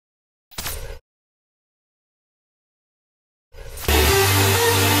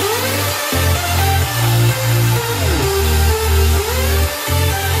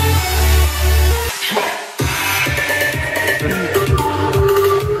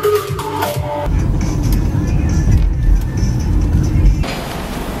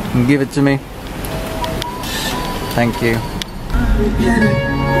give it to me? Thank you.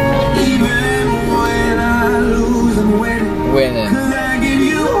 Winning.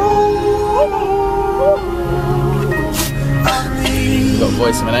 You've got a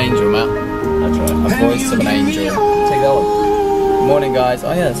voice of an angel, Matt. That's right. A voice of an angel. Take that one. Morning, guys.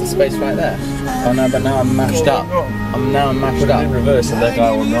 Oh yeah, there's a space right there. Oh no, but now I'm mashed up. I'm mashed up. Put it in reverse and that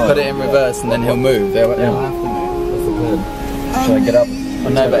guy will know. Put it in reverse and then he'll move. They'll have to move. That's the plan. Should I get up? Oh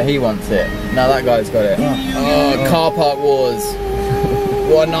no, but he wants it. Now that guy's got it. Oh, car park wars.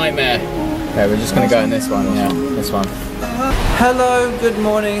 What a nightmare. Okay, we're just gonna go in this one. Yeah, this one. Hello, good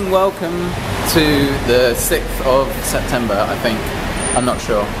morning. Welcome to the 6th of September, I think. I'm not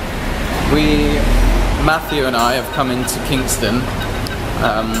sure. Matthew and I have come into Kingston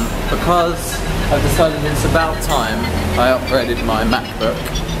because I've decided it's about time I upgraded my MacBook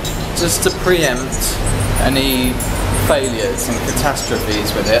just to preempt any failures and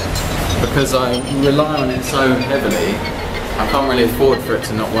catastrophes with it, because I rely on it so heavily. I can't really afford for it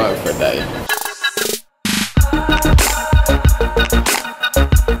to not work for a day.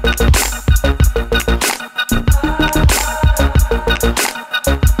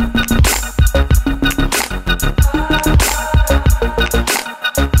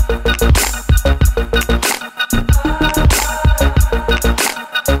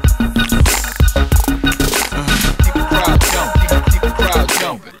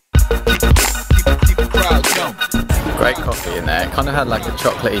 Great coffee in there. It kind of had like a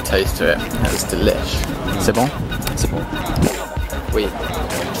chocolatey taste to it. It was delish. C'est bon? C'est bon. Oui.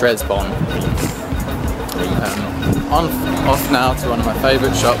 Très bon. Off now to one of my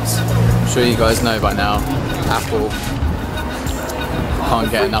favourite shops. I'm sure you guys know by now. Apple.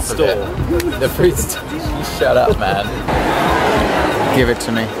 Can't get enough of it. The fruit store. Shut up, man. Give it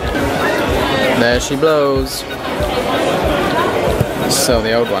to me. There she blows. Sell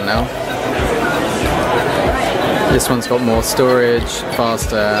the old one now. This one's got more storage,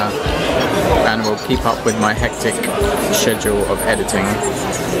 faster, and will keep up with my hectic schedule of editing.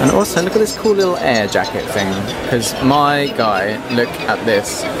 And also, look at this cool little air jacket thing, because my guy, look at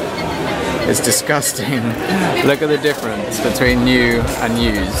this, it's disgusting. Look at the difference between new and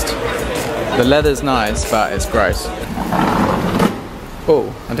used. The leather's nice, but it's gross.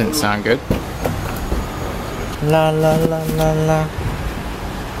 Oh, that didn't sound good. La la la la la.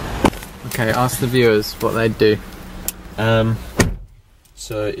 Okay, ask the viewers what they'd do.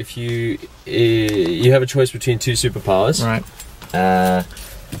 So if you have a choice between two superpowers, right?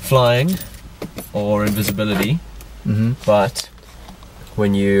 Flying or invisibility. But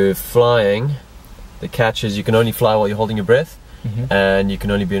when you're flying, the catch is you can only fly while you're holding your breath, and you can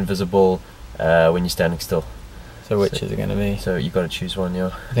only be invisible when you're standing still. So which is it going to be? So you got to choose one,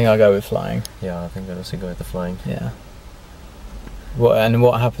 yeah. I think I'll go with flying. Yeah, I think I'd also go with the flying. Yeah.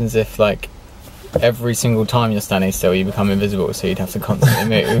 What happens if, like, every single time you're standing still you become invisible, so you'd have to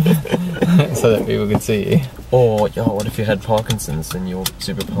constantly move so that people could see you? Or, what if you had Parkinson's and your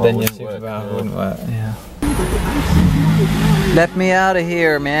superpower wouldn't work? Yeah. Let me out of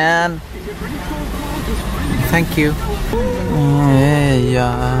here, man. Thank you.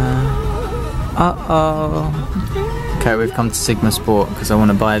 Yeah. Uh-oh. Okay, we've come to Sigma Sport because I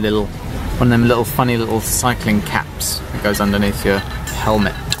want to buy one of them little funny little cycling caps that goes underneath your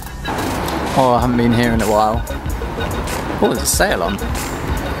helmet. Oh, I haven't been here in a while. Oh, there's a sale on.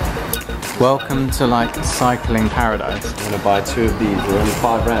 Welcome to, like, cycling paradise. I'm gonna buy 2 of these. They're only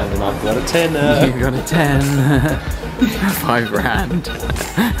 £5 and I've got a 10. You've got a 10. £5.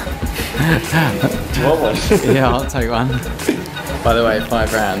 Do you want one? Yeah, I'll take one. By the way,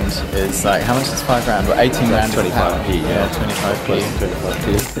 £5 is like, how much is £5? Well, 18 rand. 25p. Yeah, 25p.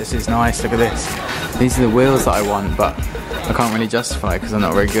 25p. This is nice. Look at this. These are the wheels that I want, but I can't really justify because I'm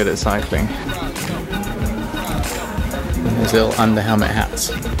not very good at cycling. These little under helmet hats.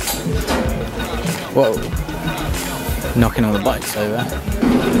 Whoa. Knocking all the bikes over.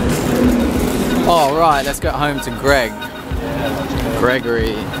 Alright, let's get home to Greg.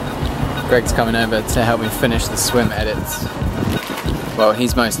 Greg's coming over to help me finish the swim edits. Well,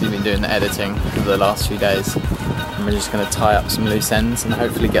 he's mostly been doing the editing for the last few days. And we're just going to tie up some loose ends and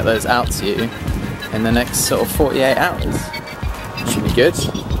hopefully get those out to you in the next sort of 48 hours. Should be good.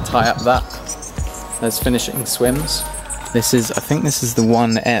 Tie up those finishing swims. I think this is the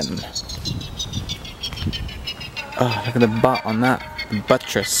 1M. Oh, look at the butt on that. The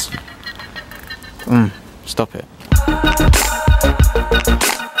buttress. Stop it.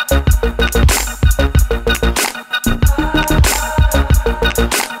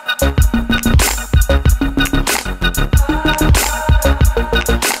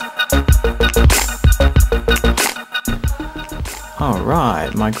 Alright,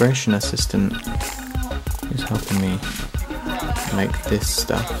 Alright, migration assistant is helping me make this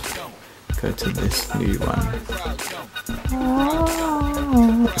stuff go to this new one.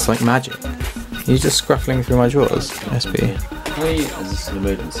 It's like magic. You're just scruffling through my drawers, SB. Wait, is this an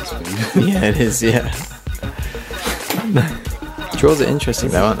emergency screen? Yeah, it is, yeah. Drawers are interesting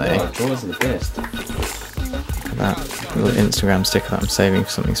though, aren't they? Oh, drawers are the best. Look at that little Instagram sticker that I'm saving for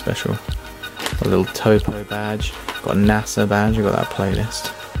something special. Got a little Topo badge, got a NASA badge, I got that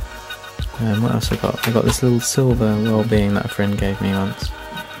playlist. What else I got? I got this little silver well-being that a friend gave me once.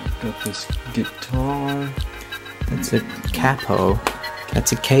 Got this guitar. That's a capo.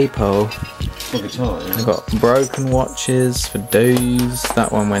 That's a capo. For guitar, yeah. I got broken watches for dues.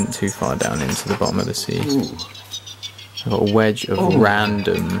 That one went too far down into the bottom of the sea. Ooh. I got a wedge of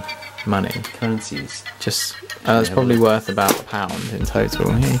random money. Currencies. Just that's probably worth about £1 in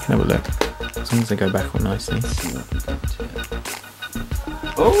total. Yeah, you can have a look. As long as they go back all nicely.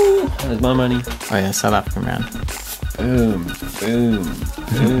 Oh, there's my money. Oh yeah, South African rand. Boom, boom,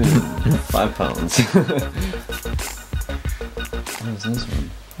 boom. £5. What is this one?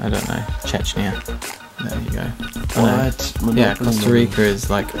 I don't know. Chechnya. There you go. What? Oh, no. Yeah, Costa Rica is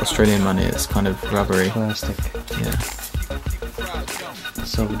like Australian money. It's kind of rubbery. Plastic. Yeah.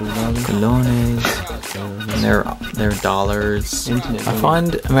 Salvador Colones. And they're dollars. I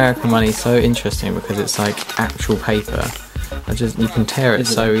find American money so interesting because it's like actual paper. You can tear it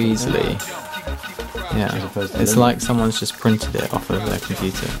so easily. Yeah. It's like someone's just printed it off of their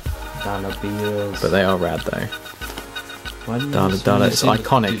computer. Dollar bills. But they are rad though. Dollar. It's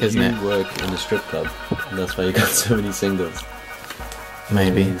iconic, isn't it? You work in a strip club, and that's why you got so many singles.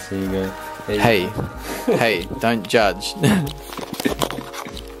 Maybe. So you go, hey, don't judge.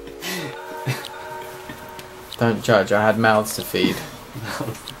 Don't judge. I had mouths to feed. I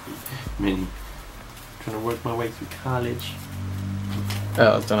mean, trying to work my way through college.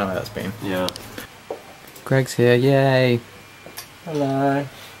 Oh, I don't know where that's been. Yeah. Greg's here. Yay. Hello.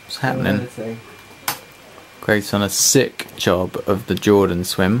 What's happening? Greg's done a sick job of the Jordan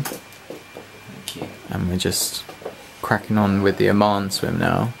swim. Thank you. And we're just cracking on with the Oman swim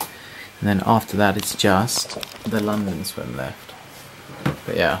now. And then after that it's just the London swim left.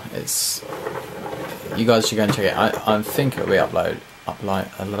 But yeah, it's... You guys should go and check it. I think it'll be I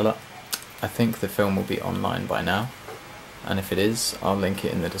think the film will be online by now. And if it is, I'll link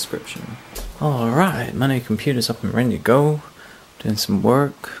it in the description. Alright, my new computer's up and ready to go. Doing some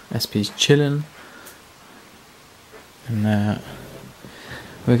work. SP's chilling. And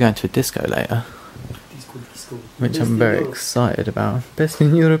we're going to a disco later, which I'm very excited about. Best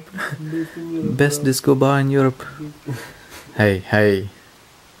in Europe. Best disco bar in Europe. Hey,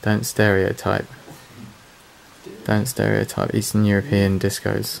 don't stereotype. Don't stereotype Eastern European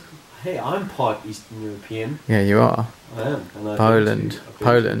discos. Hey, I'm part Eastern European. Yeah, you are. I am. And I've Poland. been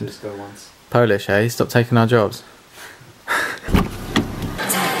to a disco once. Polish, eh? Stop taking our jobs.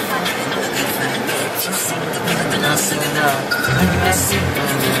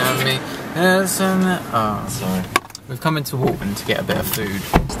 Oh, sorry. We've come into Walton to get a bit of food.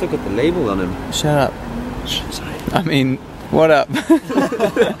 Still got the label on him. Shut up. Sorry. I mean, what up?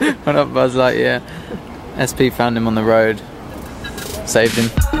 What up, Buzz Lightyear? SP found him on the road. Saved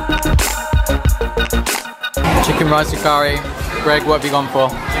him. Chicken rice curry. Greg, what have you gone for?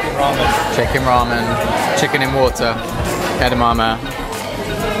 Chicken ramen. Chicken ramen. Chicken in water. Edamame.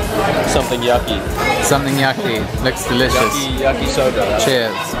 Something yucky. Something yucky. Looks delicious. Yucky soda.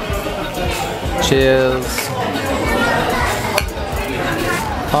 Cheers. Cheers.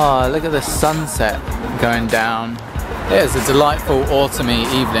 Oh, look at the sunset going down. It is a delightful autumny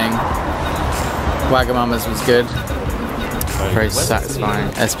evening. Wagamama's was good. Very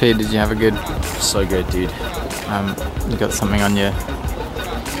satisfying. SP, did you have a good? So good, dude. You got something on your...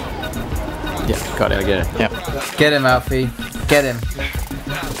 Yeah, got it. I get it. Yeah. Get him, Alfie. Get him.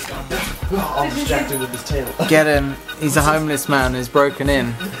 I'm distracted with his tail. Get him. He's a homeless man who's broken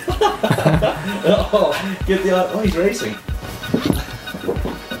in. Oh, get the... Oh, he's racing.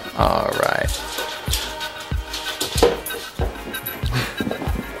 Alright.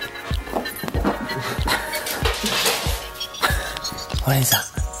 What is that?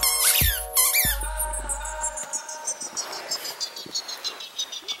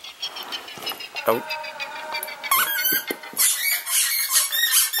 Oh.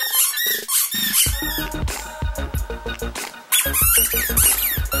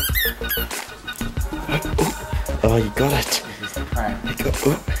 Oh, you got it. Alright. You got,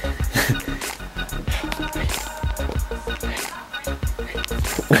 oh.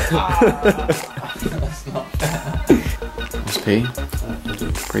 That's not fair. SP,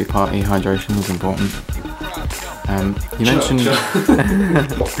 pre-party hydration was important. You mentioned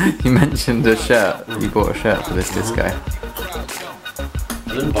you mentioned a shirt. You bought a shirt for this disco.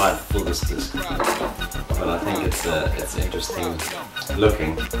 I didn't buy it for this disc, but I think it's interesting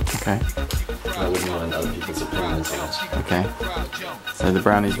looking. Okay. I wouldn't mind other people's opinions on it. Okay. So the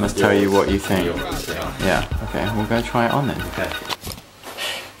brownies must tell you what you think. Yeah. Okay. We'll go try it on then. Okay.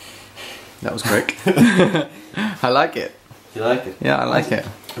 That was quick. I like it. You like it? Yeah, I like it.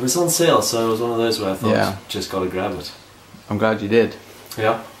 It was on sale, so it was one of those where I thought, just gotta grab it. I'm glad you did.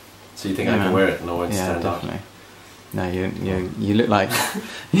 Yeah. So you think I can wear it and know where to stand definitely. No, you look like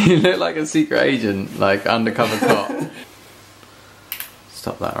you look like a secret agent, like undercover cop.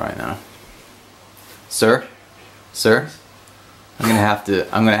 Stop that right now, sir. Sir, I'm gonna have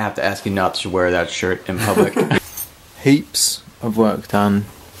to ask you not to wear that shirt in public. Heaps of work done.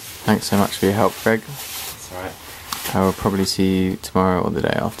 Thanks so much for your help, Greg. That's alright. I will probably see you tomorrow or the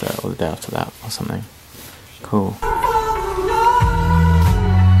day after, or the day after that, or something. Cool.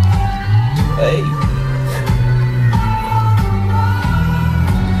 Hey.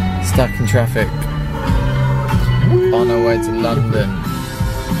 Stuck in traffic on our way to London.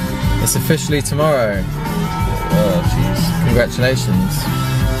 It's officially tomorrow. Oh, jeez. Congratulations.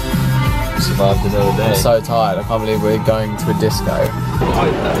 Survived another day. I'm so tired. I can't believe we're going to a disco.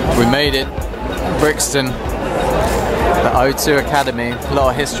 We made it. Brixton. The O2 Academy. A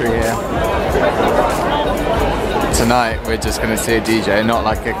lot of history here. Tonight we're just going to see a DJ. Not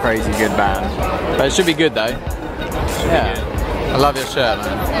like a crazy good band. But it should be good though. Yeah. I love your shirt,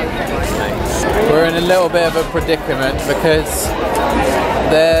 man. We're in a little bit of a predicament because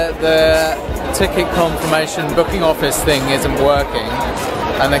the ticket confirmation booking office thing isn't working,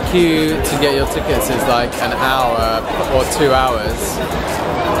 and the queue to get your tickets is like an hour or 2 hours,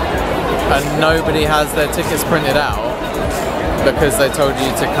 and nobody has their tickets printed out because they told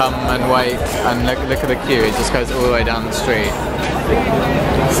you to come and wait and look at the queue. It just goes all the way down the street.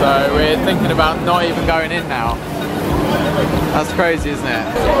 So we're thinking about not even going in now. That's crazy, isn't it?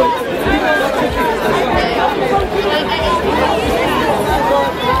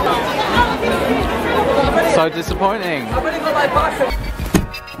 So disappointing.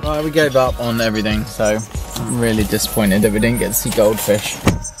 Right, we gave up on everything, so I'm really disappointed that we didn't get to see goldfish.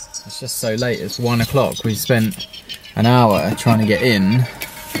 It's just so late, it's 1 o'clock. We spent an hour trying to get in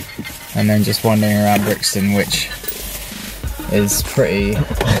and then just wandering around Brixton, which is pretty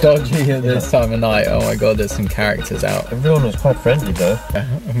dodgy at this time of night. Oh my god, there's some characters out. Everyone was quite friendly though.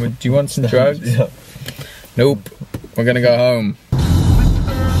 Do you want some drugs? Yeah. Nope. We're gonna go home.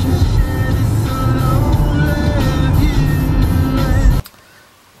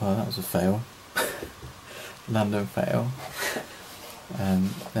 Well, that was a fail. London fail.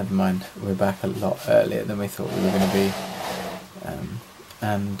 Never mind. We're back a lot earlier than we thought we were going to be.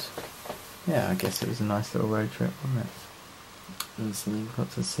 And yeah, I guess it was a nice little road trip, wasn't it? And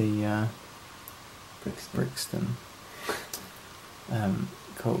got to see Brixton.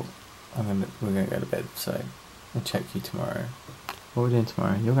 Cool. We're gonna go to bed, so I'll check you tomorrow. What are we doing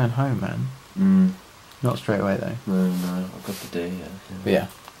tomorrow? You're going home, man. Not straight away though. No, I've got the day, yeah. But yeah,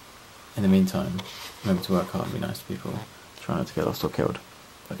 in the meantime, remember to work hard and be nice to people. Try not to get lost or killed.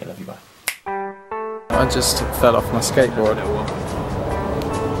 Okay, love you, bye. I just fell off my skateboard.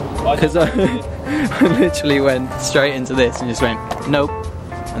 Because I literally went straight into this and just went, nope.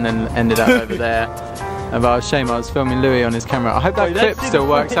 And then ended up over there. And I was ashamed, I was filming Louis on his camera. I hope that clip still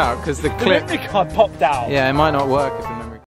works out, because the clip popped out. Yeah, it might not work if